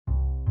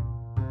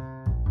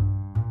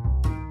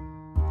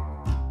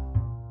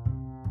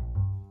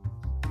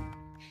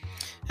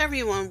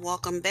Everyone,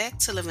 welcome back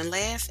to Live and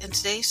Laugh, and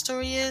today's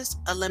story is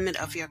A Limit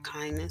of Your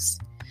Kindness.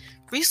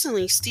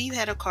 Recently, Steve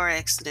had a car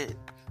accident,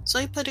 so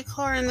he put a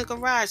car in the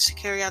garage to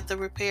carry out the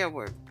repair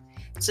work.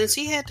 Since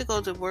he had to go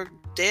to work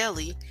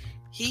daily,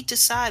 he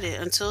decided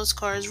until his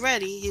car is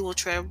ready, he will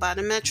travel by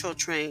the metro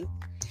train.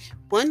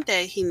 One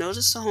day, he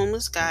noticed a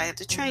homeless guy at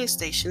the train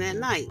station at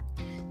night.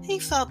 He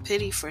felt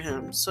pity for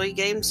him, so he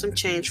gave him some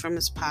change from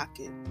his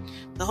pocket.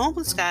 The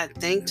homeless guy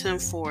thanked him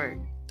for it.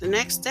 The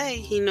next day,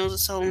 he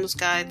noticed a homeless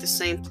guy at the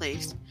same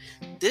place.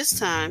 This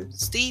time,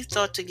 Steve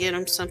thought to get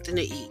him something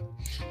to eat,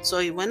 so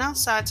he went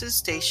outside to the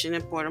station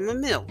and bought him a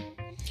meal.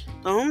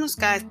 The homeless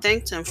guy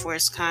thanked him for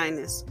his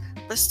kindness,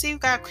 but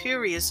Steve got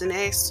curious and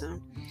asked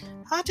him,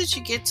 "How did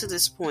you get to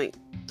this point?"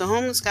 The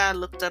homeless guy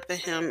looked up at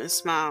him and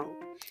smiled.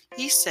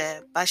 He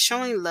said, "By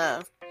showing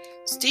love."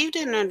 Steve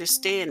didn't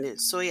understand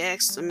it, so he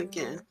asked him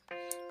again,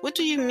 "What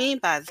do you mean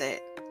by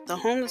that?" The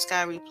homeless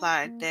guy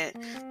replied that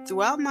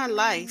throughout my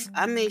life,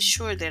 I made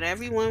sure that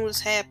everyone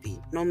was happy,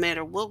 no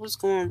matter what was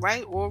going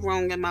right or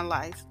wrong in my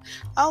life.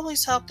 I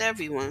always helped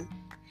everyone.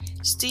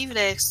 Steve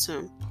asked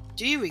him,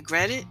 "Do you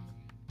regret it?"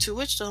 To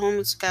which the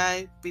homeless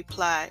guy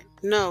replied,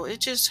 "No, it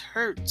just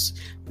hurts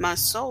my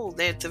soul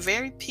that the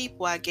very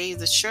people I gave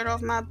the shirt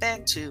off my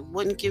back to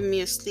wouldn't give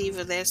me a sleeve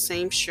of that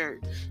same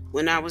shirt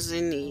when I was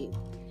in need."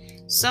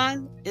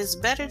 Son, it's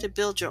better to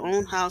build your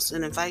own house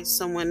and invite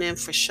someone in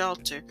for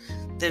shelter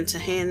than to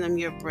hand them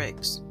your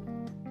bricks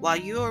while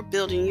you are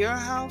building your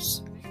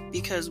house,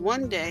 because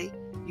one day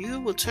you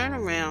will turn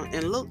around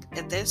and look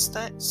at that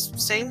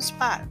same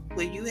spot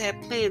where you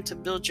had planned to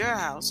build your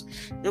house.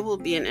 It will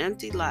be an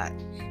empty lot.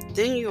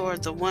 Then you are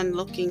the one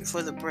looking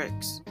for the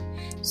bricks.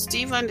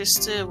 Steve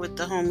understood what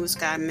the homeless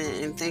guy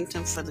meant and thanked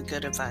him for the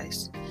good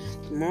advice.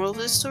 The moral of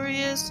this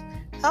story is,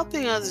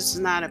 helping others is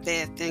not a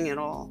bad thing at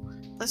all.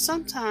 But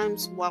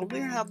sometimes, while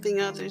we're helping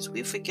others,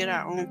 we forget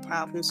our own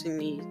problems and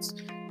needs.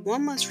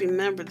 One must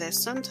remember that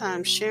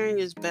sometimes sharing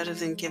is better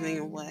than giving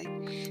away.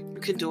 You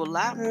can do a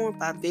lot more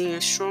by being in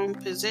a strong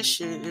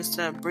position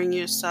instead of bringing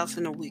yourself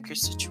in a weaker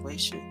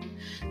situation.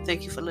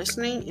 Thank you for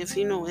listening. If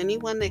you know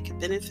anyone that could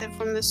benefit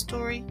from this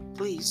story,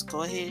 please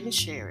go ahead and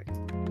share it.